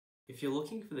If you're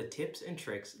looking for the tips and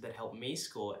tricks that help me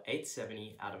score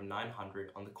 870 out of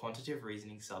 900 on the quantitative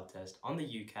reasoning subtest on the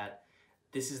UCAT,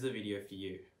 this is the video for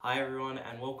you. Hi everyone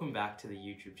and welcome back to the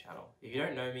YouTube channel. If you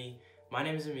don't know me, my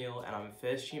name is Emil and I'm a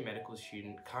first year medical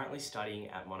student currently studying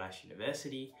at Monash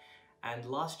University, and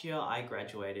last year I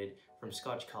graduated from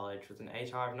Scotch College with an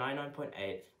ATAR of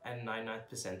 99.8 and 99th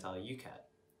percentile UCAT.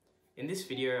 In this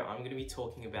video I'm going to be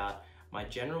talking about my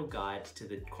general guide to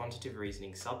the quantitative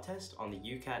reasoning subtest on the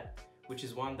UCAT, which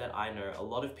is one that I know a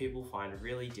lot of people find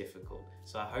really difficult,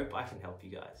 so I hope I can help you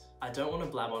guys. I don't want to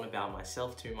blab on about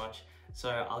myself too much, so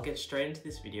I'll get straight into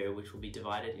this video, which will be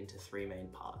divided into three main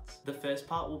parts. The first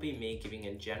part will be me giving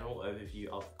a general overview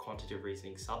of the quantitative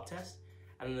reasoning subtest,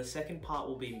 and then the second part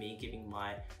will be me giving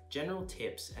my general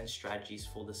tips and strategies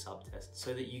for the subtest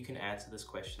so that you can answer this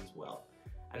questions well.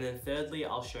 And then thirdly,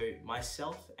 I'll show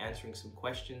myself answering some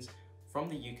questions from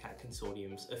the UCAT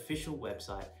Consortium's official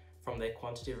website from their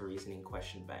quantitative reasoning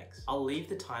question banks. I'll leave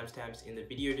the timestamps in the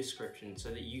video description so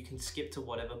that you can skip to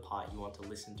whatever part you want to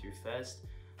listen to first.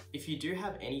 If you do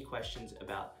have any questions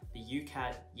about the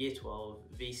UCAT, Year 12,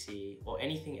 VC, or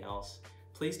anything else,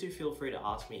 please do feel free to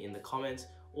ask me in the comments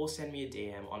or send me a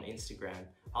DM on Instagram.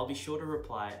 I'll be sure to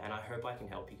reply and I hope I can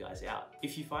help you guys out.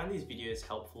 If you find these videos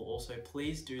helpful also,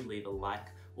 please do leave a like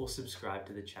or subscribe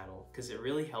to the channel because it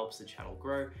really helps the channel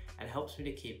grow and helps me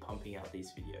to keep pumping out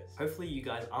these videos. Hopefully you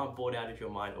guys aren't bored out of your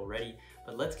mind already,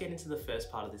 but let's get into the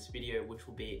first part of this video, which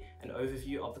will be an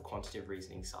overview of the quantitative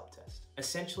reasoning subtest.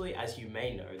 Essentially, as you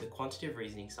may know, the quantitative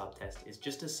reasoning subtest is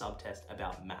just a subtest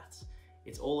about maths.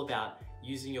 It's all about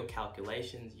using your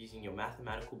calculations, using your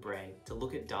mathematical brain to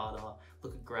look at data,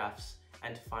 look at graphs,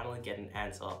 and to finally get an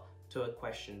answer to a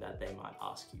question that they might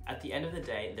ask you. At the end of the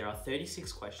day, there are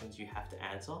 36 questions you have to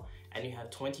answer, and you have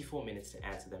 24 minutes to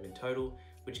answer them in total,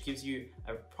 which gives you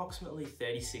approximately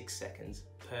 36 seconds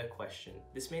per question.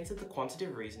 This means that the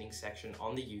quantitative reasoning section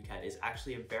on the UCAT is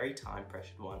actually a very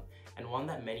time-pressured one, and one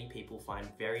that many people find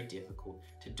very difficult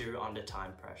to do under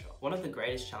time pressure. One of the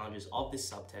greatest challenges of this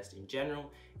subtest in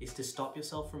general is to stop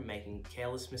yourself from making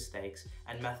careless mistakes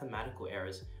and mathematical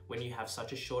errors when you have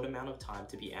such a short amount of time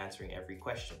to be answering every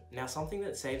question. Now, something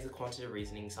that saves the quantitative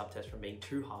reasoning subtest from being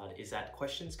too hard is that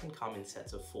questions can come in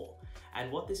sets of 4.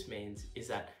 And what this means is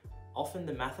that often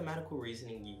the mathematical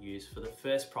reasoning you use for the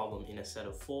first problem in a set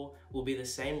of 4 will be the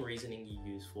same reasoning you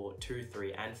use for 2,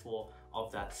 3, and 4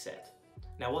 of that set.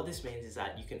 Now what this means is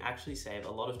that you can actually save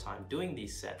a lot of time doing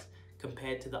these sets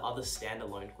compared to the other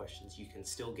standalone questions you can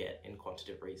still get in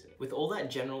quantitative reasoning. With all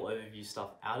that general overview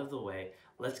stuff out of the way,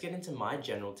 let's get into my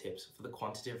general tips for the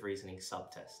quantitative reasoning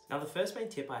subtest. Now the first main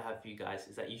tip I have for you guys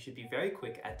is that you should be very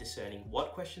quick at discerning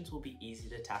what questions will be easy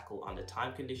to tackle under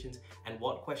time conditions and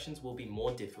what questions will be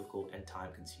more difficult and time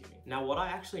consuming. Now what I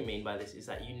actually mean by this is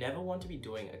that you never want to be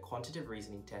doing a quantitative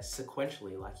reasoning test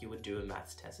sequentially like you would do a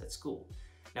maths test at school.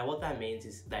 Now what that means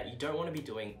is that you don't want to be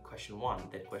doing question 1,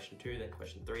 then question 2, then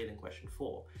question 3, then question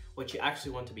 4. What you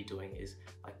actually want to be doing is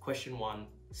like question 1,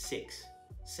 6,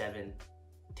 7,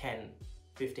 10,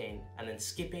 15, and then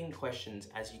skipping questions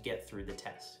as you get through the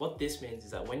test. What this means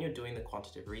is that when you're doing the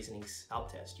quantitative reasoning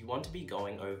subtest, you want to be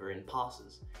going over in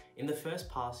passes. In the first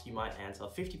pass, you might answer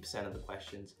 50% of the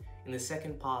questions. In the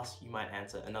second pass, you might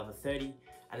answer another 30,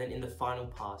 and then in the final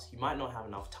pass, you might not have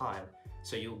enough time,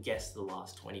 so you'll guess the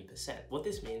last 20%. What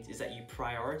this means is that you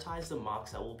prioritize the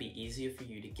marks that will be easier for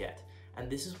you to get. And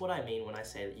this is what I mean when I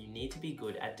say that you need to be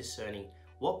good at discerning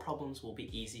what problems will be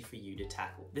easy for you to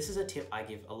tackle. This is a tip I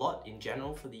give a lot in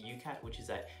general for the UCAT, which is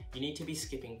that you need to be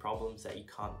skipping problems that you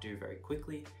can't do very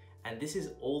quickly. And this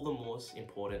is all the more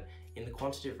important in the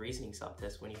quantitative reasoning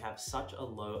subtest when you have such a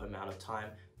low amount of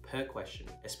time per question,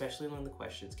 especially when the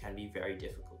questions can be very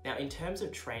difficult. Now, in terms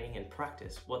of training and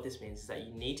practice, what this means is that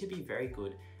you need to be very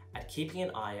good at keeping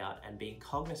an eye out and being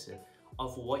cognizant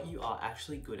of what you are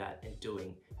actually good at and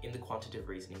doing in the quantitative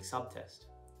reasoning subtest.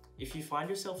 If you find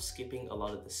yourself skipping a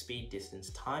lot of the speed, distance,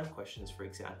 time questions, for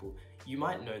example, you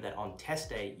might know that on test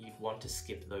day, you'd want to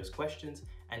skip those questions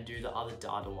and do the other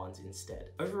data ones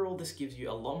instead. Overall, this gives you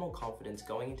a lot more confidence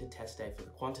going into test day for the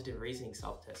quantitative reasoning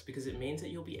subtest because it means that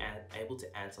you'll be able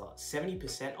to answer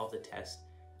 70% of the test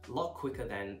a lot quicker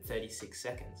than 36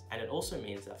 seconds. And it also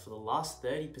means that for the last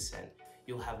 30%,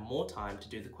 you'll have more time to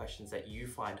do the questions that you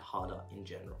find harder in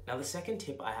general. Now, the second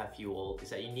tip I have for you all is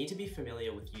that you need to be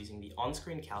familiar with using the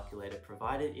on-screen calculator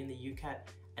provided in the UCAT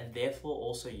and therefore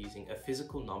also using a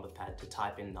physical number pad to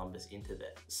type in numbers into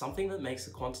there. Something that makes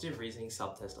the quantitative reasoning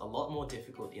subtest a lot more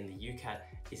difficult in the UCAT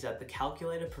is that the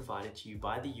calculator provided to you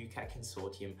by the UCAT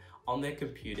consortium on their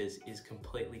computers is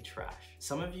completely trash.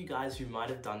 Some of you guys who might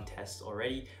have done tests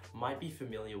already might be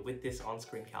familiar with this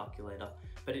on-screen calculator,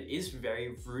 but it is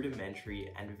very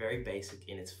rudimentary and very basic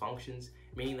in its functions,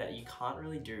 meaning that you can't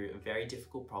really do very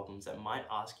difficult problems that might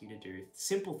ask you to do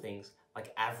simple things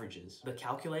like averages. The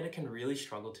calculator can really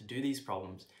struggle to do these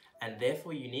problems, and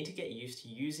therefore you need to get used to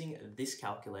using this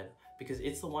calculator because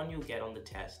it's the one you'll get on the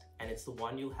test and it's the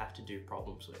one you'll have to do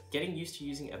problems with. Getting used to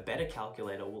using a better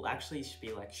calculator will actually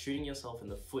be like shooting yourself in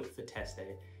the foot for test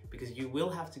day, because you will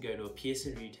have to go to a peer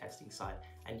review testing site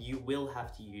and you will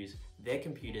have to use their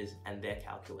computers and their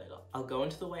calculator. I'll go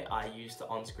into the way I use the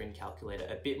on-screen calculator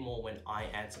a bit more when I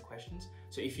answer questions,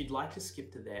 so if you'd like to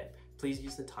skip to there, please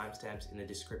use the timestamps in the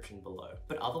description below.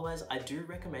 But otherwise, I do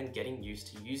recommend getting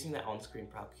used to using that on-screen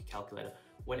calculator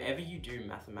whenever you do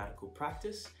mathematical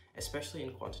practice, especially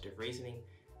in quantitative reasoning,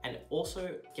 and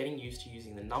also getting used to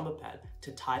using the number pad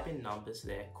to type in numbers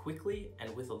there quickly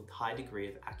and with a high degree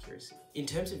of accuracy. In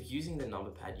terms of using the number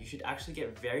pad, you should actually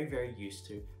get very used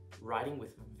to writing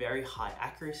with very high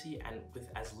accuracy and with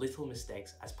as little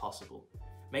mistakes as possible.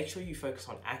 Make sure you focus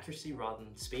on accuracy rather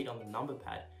than speed on the number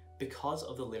pad because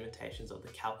of the limitations of the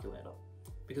calculator.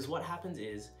 Because what happens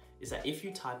is that if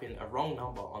you type in a wrong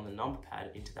number on the number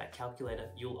pad into that calculator,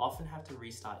 you'll often have to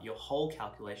restart your whole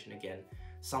calculation again,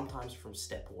 sometimes from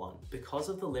step one. Because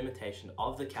of the limitation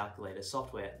of the calculator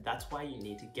software, that's why you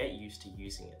need to get used to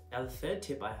using it. Now, the third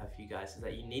tip I have for you guys is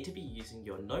that you need to be using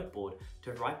your noteboard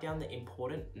to write down the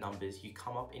important numbers you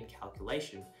come up in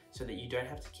calculation so that you don't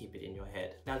have to keep it in your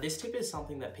head. Now, this tip is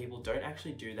something that people don't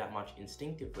actually do that much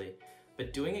instinctively,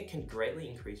 but doing it can greatly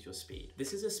increase your speed.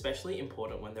 This is especially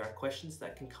important when there are questions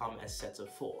that can come as sets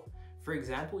of 4. For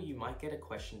example, you might get a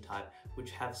question type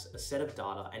which has a set of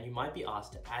data and you might be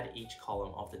asked to add each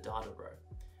column of the data row.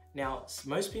 Now,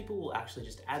 most people will actually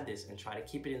just add this and try to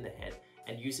keep it in their head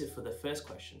and use it for the first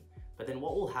question. But then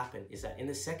what will happen is that in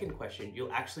the second question,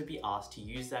 you'll actually be asked to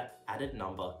use that added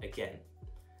number again.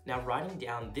 Now, writing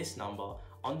down this number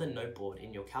on the noteboard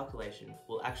in your calculation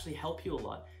will actually help you a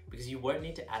lot because you won't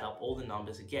need to add up all the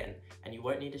numbers again and you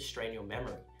won't need to strain your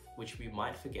memory, which we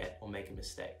might forget or make a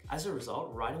mistake. As a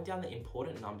result, writing down the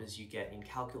important numbers you get in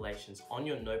calculations on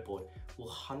your noteboard will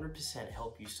 100%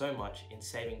 help you so much in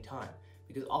saving time,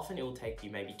 because often it will take you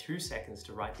maybe 2 seconds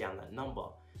to write down that number,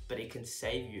 but it can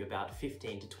save you about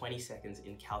 15 to 20 seconds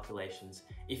in calculations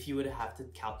if you were to have to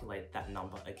calculate that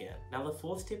number again. Now, the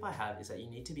fourth tip I have is that you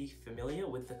need to be familiar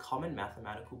with the common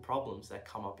mathematical problems that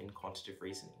come up in quantitative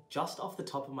reasoning. Just off the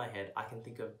top of my head, I can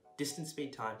think of distance,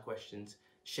 speed, time questions,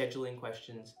 scheduling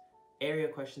questions, area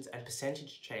questions, and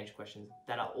percentage change questions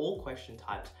that are all question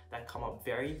types that come up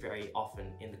very often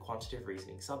in the quantitative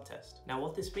reasoning subtest. Now,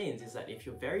 what this means is that if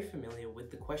you're very familiar with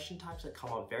the question types that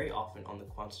come up very often on the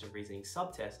quantitative reasoning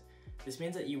subtest, this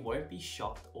means that you won't be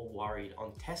shocked or worried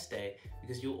on test day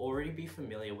because you'll already be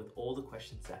familiar with all the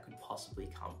questions that could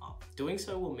possibly come up. Doing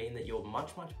so will mean that you're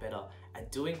much better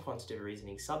at doing quantitative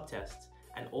reasoning subtests,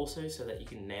 and also so that you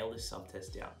can nail this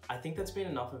subtest down. I think that's been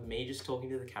enough of me just talking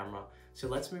to the camera, so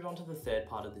let's move on to the third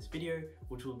part of this video,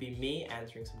 which will be me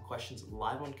answering some questions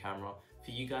live on camera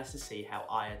for you guys to see how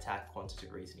I attack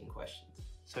quantitative reasoning questions.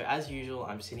 So as usual,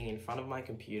 I'm sitting in front of my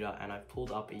computer and I've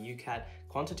pulled up a UCAT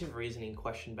quantitative reasoning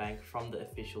question bank from the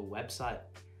official website.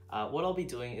 What I'll be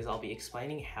doing is I'll be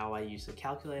explaining how I use the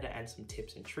calculator and some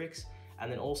tips and tricks, and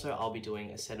then also I'll be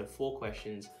doing a set of 4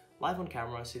 questions live on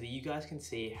camera so that you guys can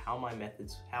see how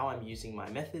I'm using my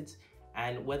methods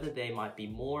and whether they might be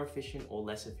more efficient or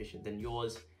less efficient than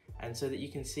yours, and so that you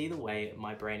can see the way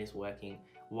my brain is working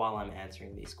while I'm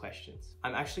answering these questions.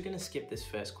 I'm actually going to skip this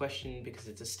first question because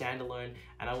it's a standalone,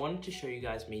 and I wanted to show you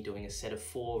guys me doing a set of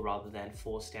 4 rather than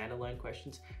 4 standalone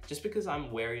questions, just because I'm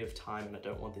wary of time and I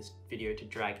don't want this video to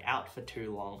drag out for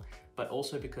too long, but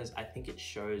also because I think it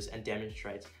shows and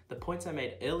demonstrates the points I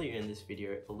made earlier in this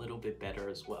video a little bit better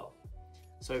as well.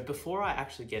 So before I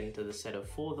actually get into the set of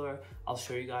 4 though, I'll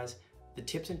show you guys the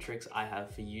tips and tricks I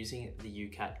have for using the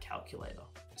UCAT calculator.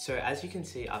 So as you can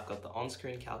see, I've got the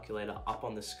on-screen calculator up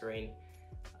on the screen.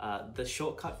 The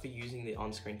shortcut for using the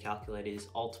on-screen calculator is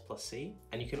Alt+C,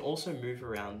 and you can also move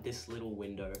around this little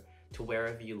window to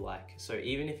wherever you like. So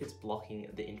even if it's blocking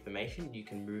the information, you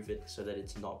can move it so that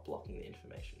it's not blocking the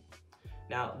information.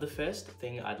 Now, the first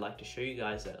thing I'd like to show you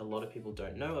guys that a lot of people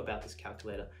don't know about this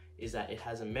calculator is that it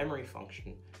has a memory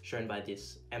function shown by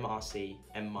this MRC,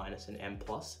 M- and M+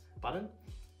 button.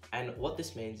 And what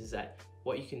this means is that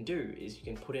what you can do is you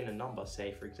can put in a number,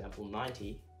 say for example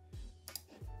 90,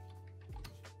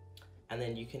 and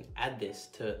then you can add this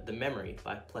to the memory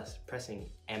by pressing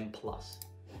M+.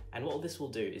 And what this will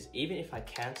do is, even if I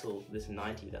cancel this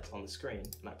 90 that's on the screen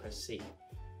and I press C,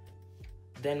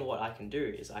 then what I can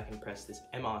do is I can press this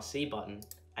MRC button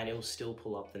and it will still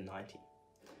pull up the 90.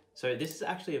 So this is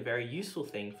actually a very useful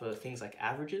thing for things like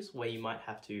averages, where you might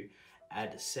have to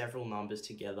add several numbers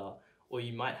together, or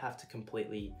you might have to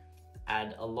completely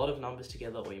add a lot of numbers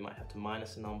together, or you might have to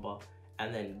minus a number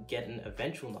and then get an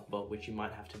eventual number which you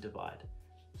might have to divide.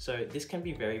 So this can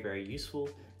be very, very useful,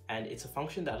 and it's a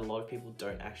function that a lot of people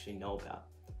don't actually know about.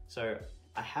 So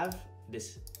I have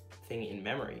this thing in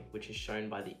memory, which is shown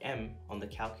by the M on the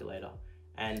calculator,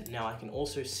 and now I can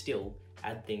also still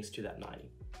add things to that 90.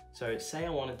 So say I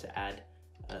wanted to add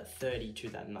 30 to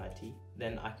that 90,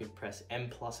 then I could press M+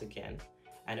 again,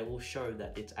 and it will show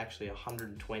that it's actually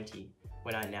 120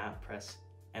 when I now press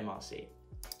MRC,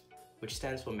 which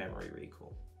stands for memory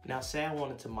recall. Now say I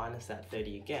wanted to minus that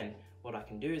 30 again, what I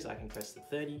can do is I can press the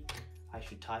 30, I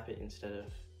should type it instead of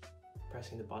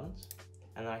pressing the buttons,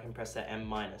 and then I can press that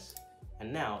M-,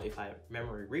 and now if I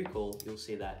memory recall, you'll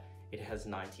see that it has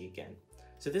 90 again.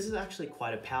 So this is actually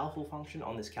quite a powerful function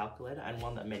on this calculator, and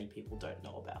one that many people don't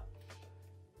know about.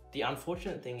 The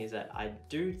unfortunate thing is that I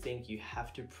do think you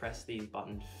have to press these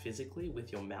buttons physically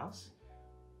with your mouse,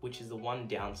 which is the one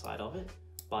downside of it,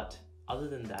 but other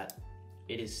than that,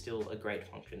 it is still a great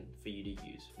function for you to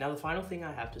use. Now, the final thing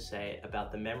I have to say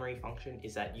about the memory function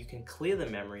is that you can clear the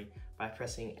memory by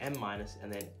pressing M-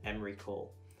 and then M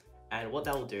recall. And what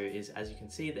that will do is, as you can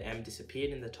see, the M disappeared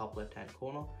in the top left-hand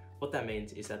corner. What that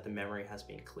means is that the memory has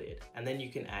been cleared, and then you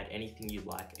can add anything you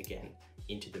like again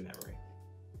into the memory.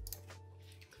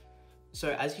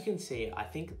 So as you can see, I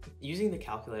think using the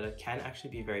calculator can actually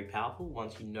be very powerful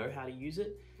once you know how to use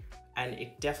it. And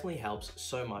it definitely helps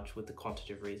so much with the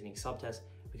quantitative reasoning subtest,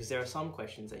 because there are some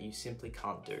questions that you simply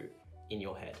can't do in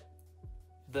your head.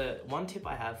 The one tip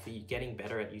I have for you getting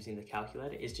better at using the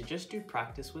calculator is to just do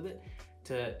practice with it,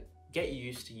 to get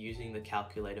used to using the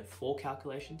calculator for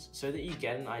calculations so that you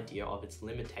get an idea of its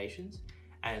limitations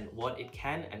and what it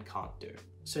can and can't do.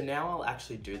 So now I'll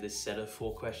actually do this set of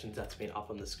 4 questions that's been up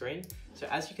on the screen. So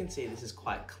as you can see, this is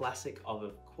quite classic of a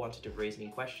quantitative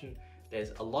reasoning question.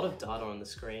 There's a lot of data on the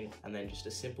screen, and then just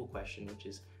a simple question, which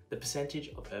is the percentage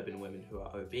of urban women who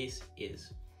are obese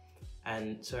is.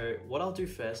 And so what I'll do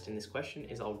first in this question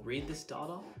is I'll read this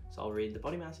data. So I'll read the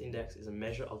body mass index is a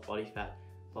measure of body fat,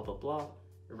 blah, blah, blah.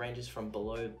 It ranges from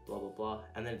below, blah, blah, blah.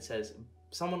 And then it says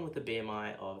someone with a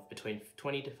BMI of between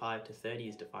 25 to 30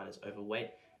 is defined as overweight.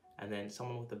 And then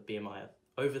someone with a BMI of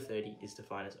over 30 is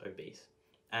defined as obese.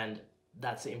 And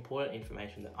that's the important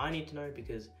information that I need to know,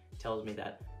 because it tells me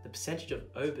that the percentage of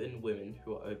urban women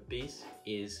who are obese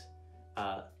is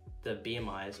the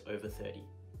BMI is over 30.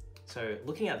 So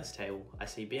looking at this table, I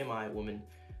see BMI woman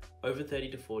over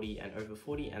 30 to 40 and over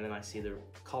 40, and then I see the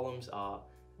columns are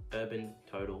urban,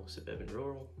 total, suburban,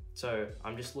 rural. So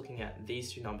I'm just looking at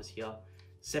these two numbers here,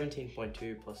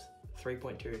 17.2 plus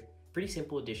 3.2, pretty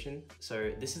simple addition.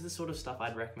 So this is the sort of stuff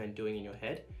I'd recommend doing in your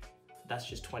head. That's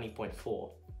just 20.4,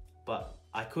 but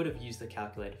I could have used the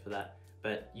calculator for that,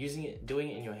 but doing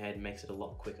it in your head makes it a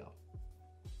lot quicker.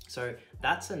 So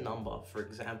that's a number, for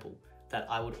example, that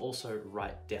I would also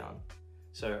write down.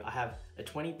 So I have a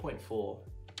 20.4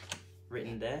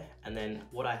 written there, and then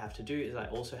what I have to do is I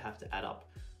also have to add up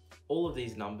all of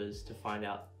these numbers to find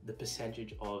out the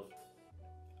percentage of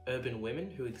urban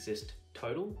women who exist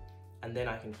total, and then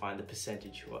I can find the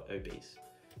percentage who are obese.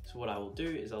 So what I will do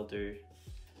is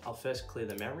I'll first clear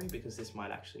the memory, because this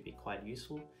might actually be quite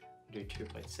useful. Do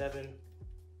 2.7,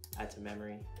 add to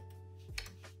memory.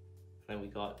 Then we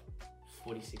got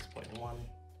 46.1,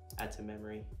 add to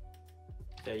memory.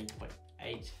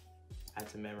 30.8, add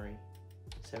to memory.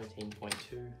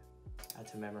 17.2, add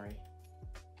to memory.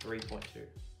 3.2,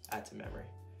 add to memory.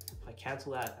 If I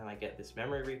cancel that and I get this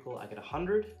memory recall, I get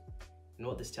 100. And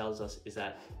what this tells us is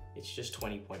that it's just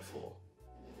 20.4.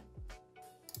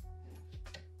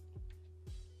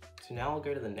 So now I'll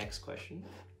go to the next question,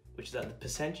 which is that the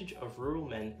percentage of rural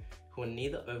men who are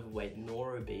neither overweight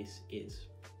nor obese is.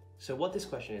 So what this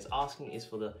question is asking is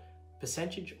for the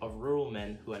percentage of rural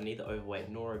men who are neither overweight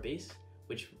nor obese,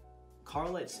 which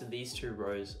correlates to these two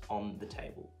rows on the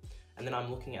table. And then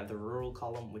I'm looking at the rural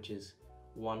column, which is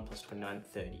 1 plus 29,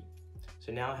 30.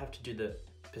 So now I have to do the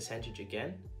percentage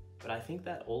again, but I think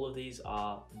that all of these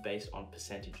are based on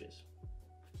percentages.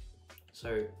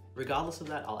 So regardless of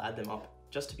that, I'll add them up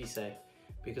just to be safe,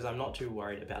 because I'm not too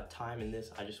worried about time in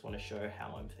this. I just want to show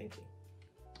how I'm thinking.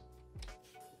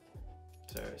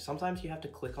 So sometimes you have to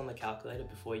click on the calculator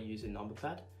before you use a number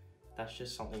pad. That's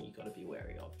just something you got to be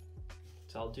wary of.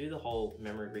 So I'll do the whole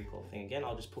memory recall thing again.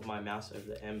 I'll just put my mouse over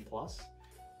the M plus.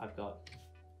 I've got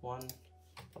 1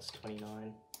 plus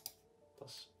 29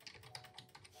 plus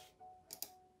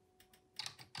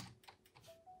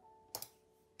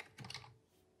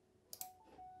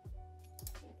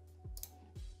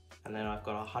and then I've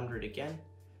got 100 again,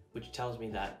 which tells me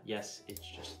that yes, it's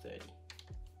just 30.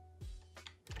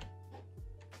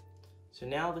 So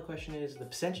now the question is, the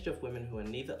percentage of women who are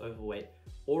neither overweight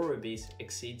or obese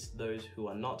exceeds those who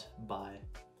are not by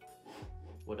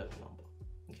whatever number.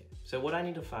 Okay, so what I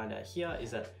need to find out here is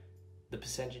that the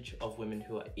percentage of women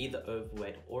who are either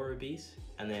overweight or obese,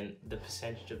 and then the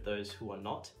percentage of those who are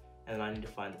not, and then I need to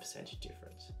find the percentage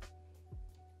difference.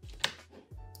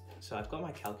 So I've got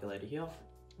my calculator here,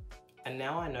 and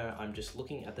now I know I'm just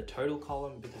looking at the total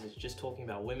column because it's just talking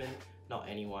about women, not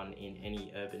anyone in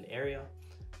any urban area.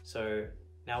 So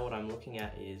now what I'm looking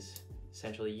at is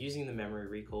essentially using the memory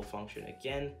recall function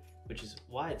again, which is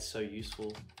why it's so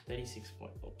useful. 36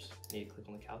 point, oops, need to click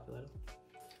on the calculator.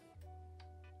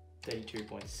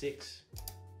 32.6,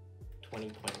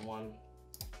 20.1,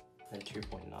 and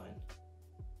 2.9. And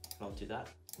I'll do that.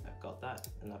 I've got that,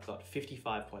 and I've got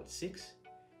 55.6.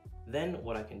 Then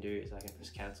what I can do is I can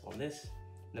press cancel on this.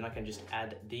 Then I can just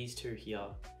add these two here,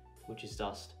 which is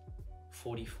just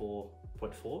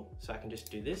 44.4. So I can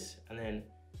just do this and then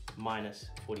minus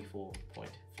 44.4,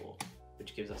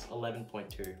 which gives us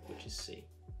 11.2, which is C.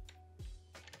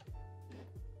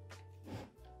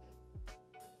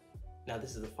 Now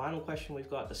this is the final question we've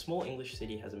got. A small English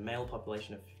city has a male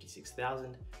population of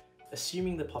 56,000.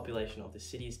 Assuming the population of the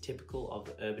city is typical of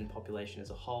the urban population as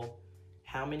a whole,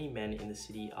 how many men in the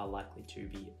city are likely to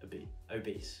be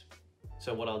obese?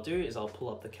 So what I'll do is I'll pull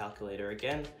up the calculator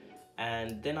again,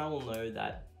 and then I will know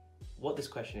that what this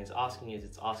question is asking is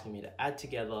it's asking me to add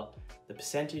together the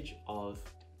percentage of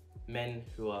men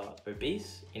who are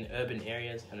obese in urban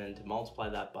areas and then to multiply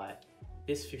that by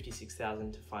this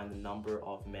 56,000 to find the number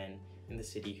of men in the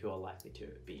city who are likely to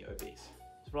be obese.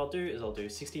 So what I'll do is I'll do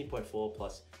 16.4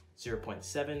 plus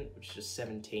 0.7, which is just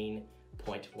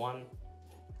 17.1.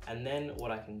 And then what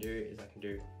I can do is I can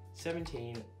do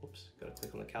 17, oops, gotta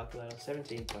click on the calculator,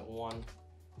 17.1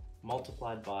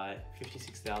 multiplied by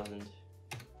 56,000,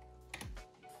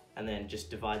 and then just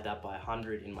divide that by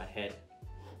 100 in my head.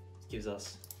 It gives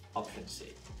us option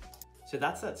C. So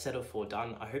that's that set of 4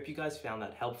 done. I hope you guys found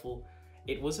that helpful.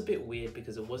 It was a bit weird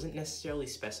because it wasn't necessarily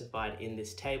specified in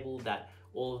this table that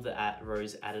all of the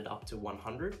rows added up to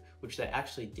 100, which they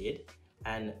actually did.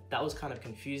 And that was kind of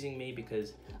confusing me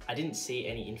because I didn't see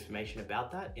any information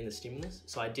about that in the stimulus,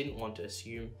 so I didn't want to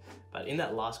assume. But in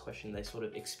that last question, they sort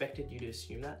of expected you to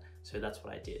assume that, so that's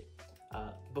what I did.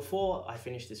 Before I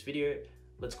finish this video,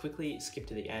 let's quickly skip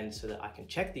to the end so that I can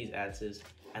check these answers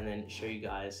and then show you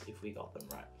guys if we got them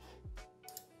right.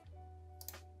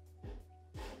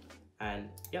 And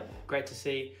yep, great to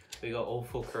see we got all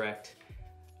 4 correct.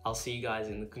 I'll see you guys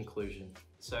in the conclusion.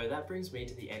 So that brings me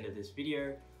to the end of this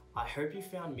video. I hope you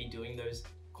found me doing those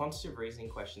quantitative reasoning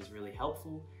questions really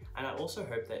helpful, and I also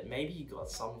hope that maybe you got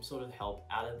some sort of help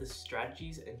out of the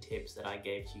strategies and tips that I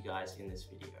gave to you guys in this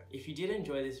video. If you did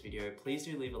enjoy this video, please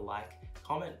do leave a like,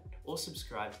 comment, or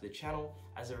subscribe to the channel,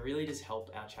 as it really does help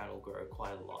our channel grow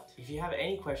quite a lot. If you have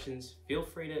any questions, feel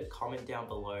free to comment down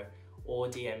below or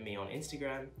DM me on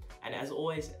Instagram. And as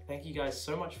always, thank you guys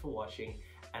so much for watching,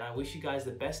 and I wish you guys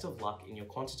the best of luck in your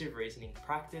quantitative reasoning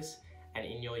practice and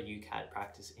in your UCAT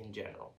practice in general.